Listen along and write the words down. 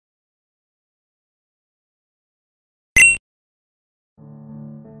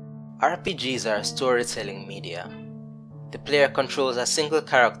RPGs are storytelling media. The player controls a single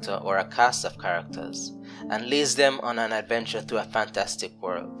character or a cast of characters and leads them on an adventure through a fantastic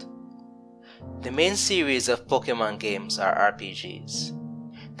world. The main series of Pokémon games are RPGs.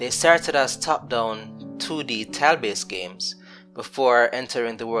 They started as top-down 2D tile-based games before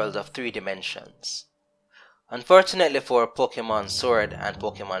entering the world of 3 dimensions. Unfortunately for Pokémon Sword and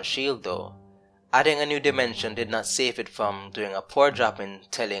Pokémon Shield though, adding a new dimension did not save it from doing a poor job in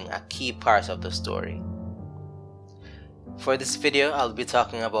telling a key part of the story. For this video, I'll be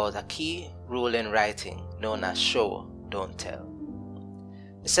talking about a key rule in writing known as show, don't tell.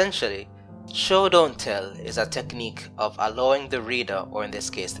 Essentially, show don't tell is a technique of allowing the reader, or in this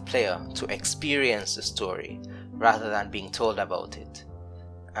case the player, to experience the story rather than being told about it.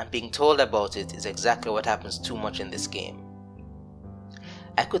 And being told about it is exactly what happens too much in this game.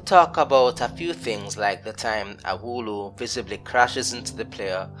 I could talk about a few things like the time a Wooloo visibly crashes into the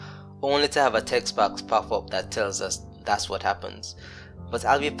player only to have a text box pop up that tells us that's what happens, but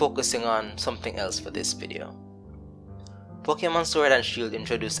I'll be focusing on something else for this video. Pokémon Sword and Shield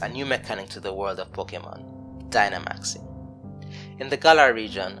introduced a new mechanic to the world of Pokémon, Dynamaxing. In the Galar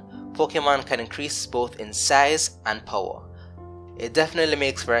region, Pokémon can increase both in size and power. It definitely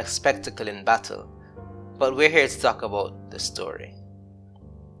makes for a spectacle in battle, but we're here to talk about the story.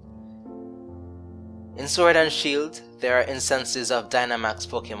 In Sword and Shield, there are instances of Dynamax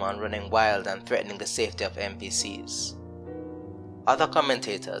Pokémon running wild and threatening the safety of NPCs. Other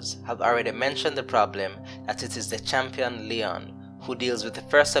commentators have already mentioned the problem that it is the champion Leon who deals with the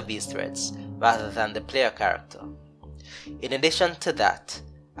first of these threats rather than the player character. In addition to that,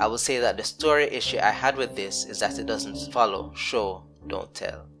 I will say that the story issue I had with this is that it doesn't follow show, don't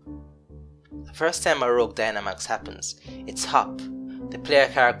tell. The first time a rogue Dynamax happens, it's Hop, the player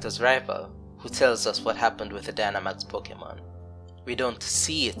character's rival, who tells us what happened with the Dynamax Pokémon. We don't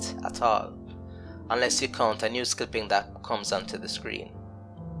see it at all, unless you count a news clipping that comes onto the screen.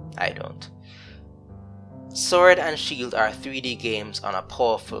 I don't. Sword and Shield are 3D games on a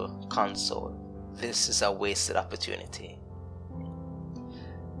powerful console. This is a wasted opportunity.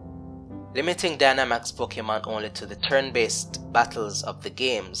 Limiting Dynamax Pokémon only to the turn-based battles of the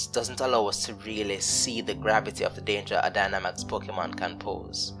games doesn't allow us to really see the gravity of the danger a Dynamax Pokémon can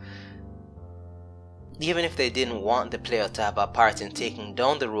pose. Even if they didn't want the player to have a part in taking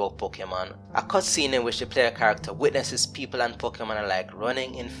down the rogue Pokémon, a cutscene in which the player character witnesses people and Pokémon alike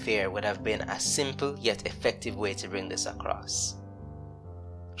running in fear would have been a simple yet effective way to bring this across.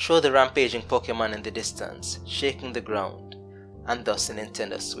 Show the rampaging Pokémon in the distance, shaking the ground, and thus the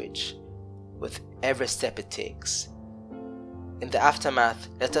Nintendo Switch, with every step it takes. In the aftermath,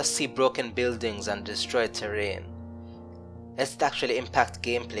 let us see broken buildings and destroyed terrain. Let it actually impact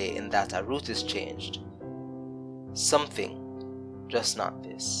gameplay in that a route is changed. Something, just not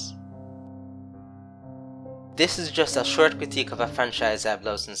this. This is just a short critique of a franchise I've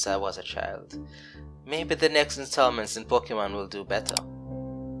loved since I was a child. Maybe the next installments in Pokémon will do better.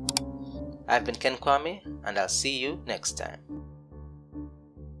 I've been Ken Kwame, and I'll see you next time.